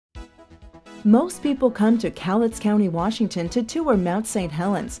Most people come to Cowlitz County, Washington to tour Mount St.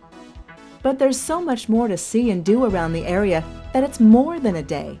 Helens, but there's so much more to see and do around the area that it's more than a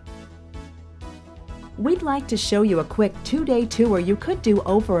day. We'd like to show you a quick 2-day tour you could do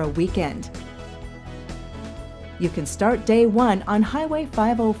over a weekend. You can start day 1 on Highway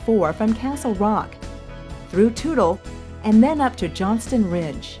 504 from Castle Rock, through Toutle, and then up to Johnston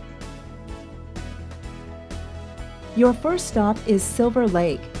Ridge. Your first stop is Silver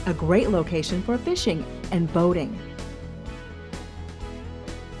Lake, a great location for fishing and boating.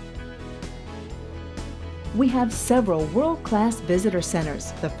 We have several world-class visitor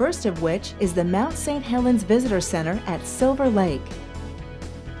centers, the first of which is the Mount St. Helens Visitor Center at Silver Lake.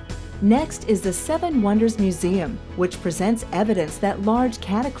 Next is the Seven Wonders Museum, which presents evidence that large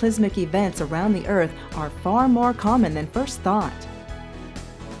cataclysmic events around the Earth are far more common than first thought.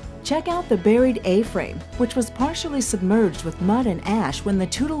 Check out the buried A-frame, which was partially submerged with mud and ash when the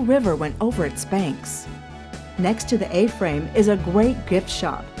Toutle River went over its banks. Next to the A-frame is a great gift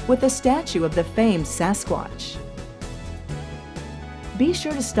shop with a statue of the famed Sasquatch. Be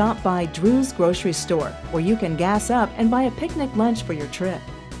sure to stop by Drew's Grocery Store, where you can gas up and buy a picnic lunch for your trip.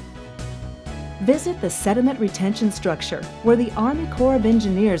 Visit the sediment retention structure, where the Army Corps of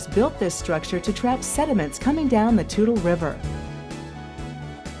Engineers built this structure to trap sediments coming down the Toutle River.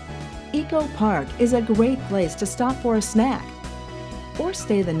 Eco Park is a great place to stop for a snack or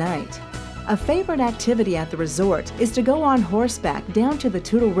stay the night. A favorite activity at the resort is to go on horseback down to the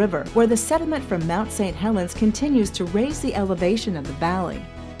Toutle River, where the sediment from Mount St. Helens continues to raise the elevation of the valley.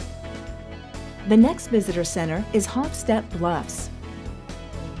 The next visitor center is Hofstedt Bluffs.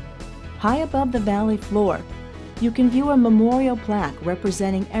 High above the valley floor, you can view a memorial plaque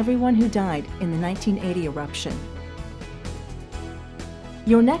representing everyone who died in the 1980 eruption.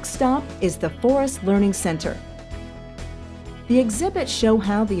 Your next stop is the Forest Learning Center. The exhibits show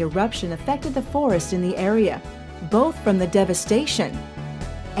how the eruption affected the forest in the area, both from the devastation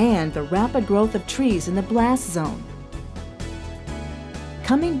and the rapid growth of trees in the blast zone.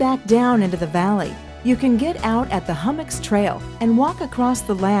 Coming back down into the valley, you can get out at the Hummocks Trail and walk across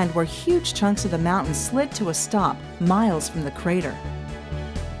the land where huge chunks of the mountain slid to a stop miles from the crater.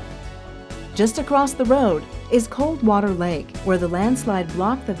 Just across the road is Coldwater Lake, where the landslide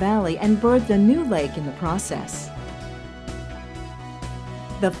blocked the valley and birthed a new lake in the process.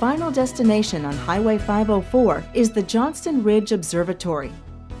 The final destination on Highway 504 is the Johnston Ridge Observatory.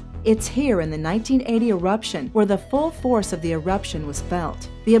 It's here in the 1980 eruption where the full force of the eruption was felt.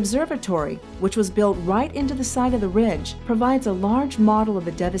 The observatory, which was built right into the side of the ridge, provides a large model of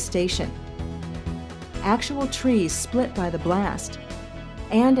the devastation, actual trees split by the blast,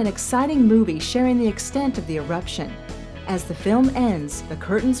 and an exciting movie sharing the extent of the eruption. As the film ends, the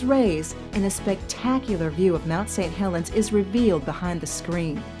curtains raise and a spectacular view of Mount St. Helens is revealed behind the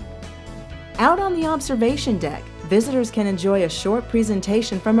screen. Out on the observation deck, visitors can enjoy a short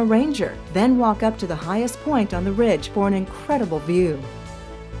presentation from a ranger, then walk up to the highest point on the ridge for an incredible view.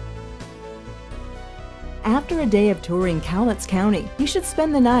 After a day of touring Cowlitz County, you should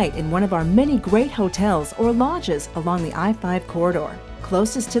spend the night in one of our many great hotels or lodges along the I-5 corridor.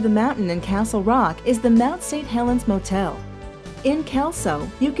 Closest to the mountain in Castle Rock is the Mount St. Helens Motel. In Kelso,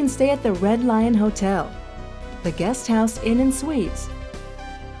 you can stay at the Red Lion Hotel, the Guest House Inn and Suites,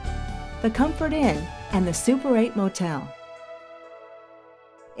 the Comfort Inn, and the Super 8 Motel.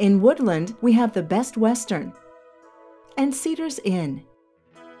 In Woodland, we have the Best Western and Cedars Inn.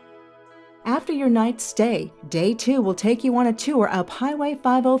 After your night's stay, Day 2 will take you on a tour up Highway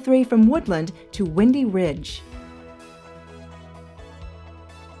 503 from Woodland to Windy Ridge.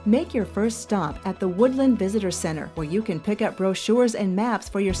 Make your first stop at the Woodland Visitor Center, where you can pick up brochures and maps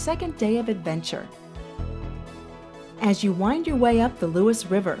for your second day of adventure. As you wind your way up the Lewis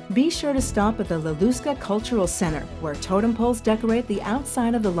River, be sure to stop at the Laluska Cultural Center, where totem poles decorate the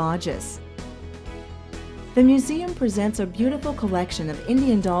outside of the lodges. The museum presents a beautiful collection of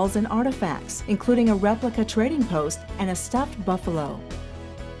Indian dolls and artifacts, including a replica trading post and a stuffed buffalo.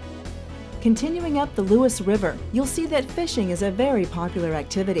 Continuing up the Lewis River, you'll see that fishing is a very popular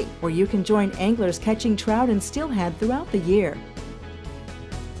activity, where you can join anglers catching trout and steelhead throughout the year.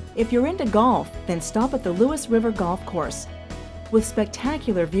 If you're into golf, then stop at the Lewis River Golf Course, with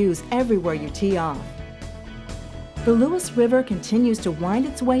spectacular views everywhere you tee off. The Lewis River continues to wind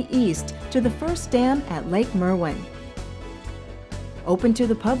its way east to the first dam at Lake Merwin. Open to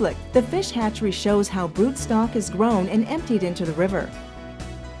the public, the fish hatchery shows how broodstock is grown and emptied into the river.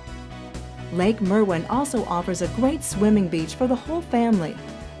 Lake Merwin also offers a great swimming beach for the whole family.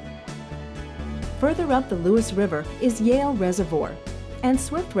 Further up the Lewis River is Yale Reservoir and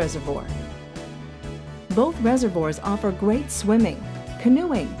Swift Reservoir. Both reservoirs offer great swimming,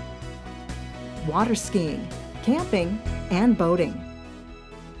 canoeing, water skiing, camping, and boating.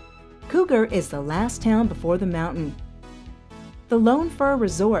 Cougar is the last town before the mountain. The Lone Fir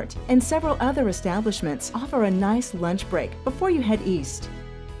Resort and several other establishments offer a nice lunch break before you head east.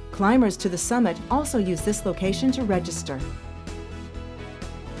 Climbers to the summit also use this location to register.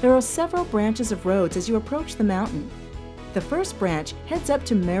 There are several branches of roads as you approach the mountain. The first branch heads up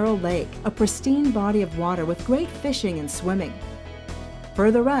to Merrill Lake, a pristine body of water with great fishing and swimming.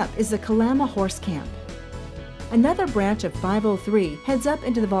 Further up is the Kalama Horse Camp. Another branch of 503 heads up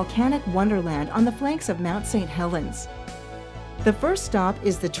into the volcanic wonderland on the flanks of Mount St. Helens. The first stop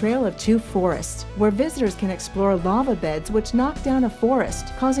is the Trail of Two Forests, where visitors can explore lava beds which knocked down a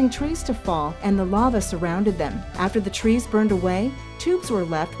forest, causing trees to fall, and the lava surrounded them. After the trees burned away, tubes were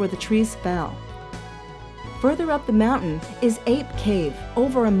left where the trees fell. Further up the mountain is Ape Cave,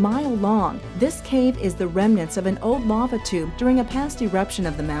 over a mile long. This cave is the remnants of an old lava tube during a past eruption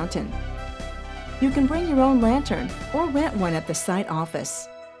of the mountain. You can bring your own lantern or rent one at the site office.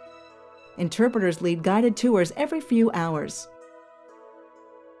 Interpreters lead guided tours every few hours.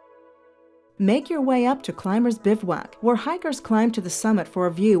 Make your way up to Climbers Bivouac, where hikers climb to the summit for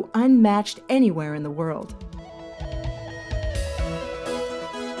a view unmatched anywhere in the world.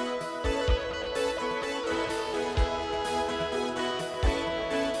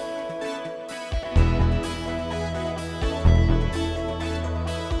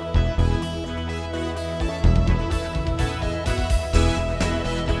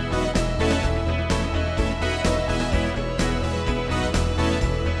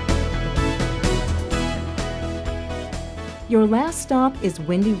 Your last stop is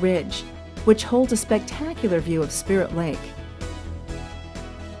Windy Ridge, which holds a spectacular view of Spirit Lake.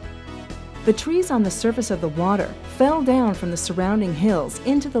 The trees on the surface of the water fell down from the surrounding hills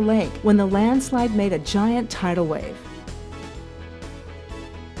into the lake when the landslide made a giant tidal wave.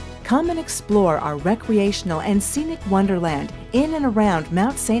 Come and explore our recreational and scenic wonderland in and around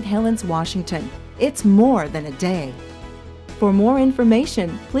Mount St. Helens, Washington. It's more than a day. For more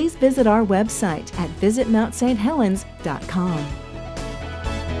information, please visit our website at visitmountsthelens.com.